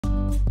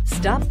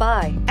Stop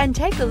by and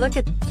take a look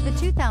at the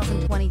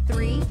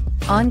 2023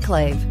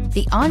 Enclave.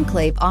 The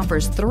Enclave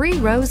offers 3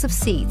 rows of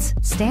seats,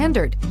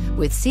 standard,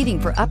 with seating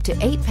for up to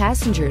 8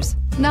 passengers.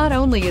 Not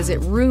only is it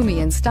roomy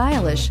and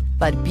stylish,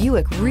 but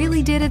Buick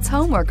really did its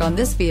homework on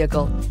this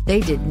vehicle.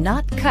 They did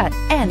not cut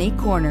any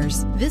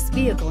corners. This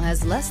vehicle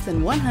has less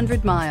than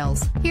 100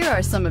 miles. Here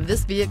are some of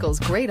this vehicle's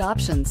great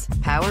options: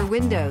 power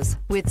windows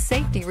with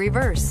safety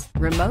reverse,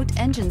 remote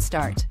engine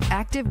start,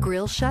 active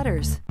grille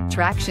shutters,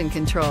 traction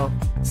control,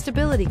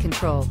 stability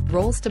control,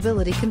 roll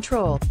stability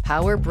control,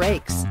 power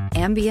brakes,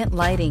 ambient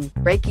lighting,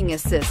 braking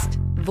assist,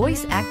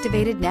 voice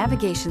activated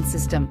navigation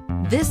system.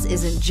 This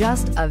isn't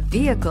just a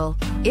vehicle,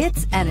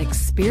 it's an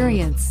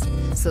experience.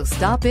 So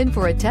stop in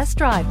for a test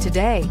drive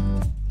today.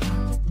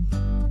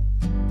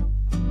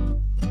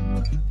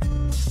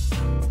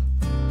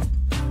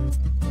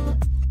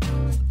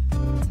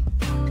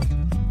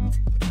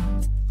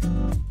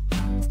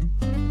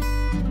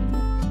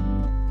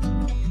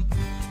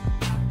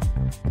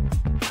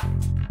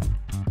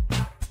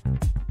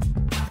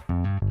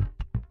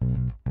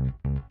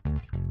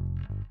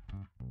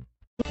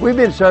 We've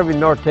been serving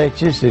North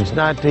Texas since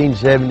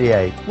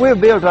 1978.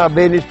 We've built our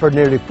business for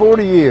nearly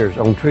 40 years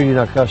on treating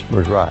our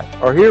customers right.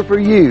 Are here for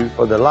you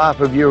for the life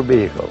of your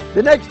vehicle.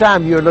 The next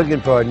time you're looking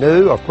for a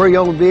new or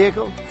pre-owned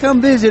vehicle, come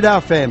visit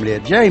our family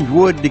at James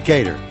Wood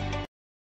Decatur.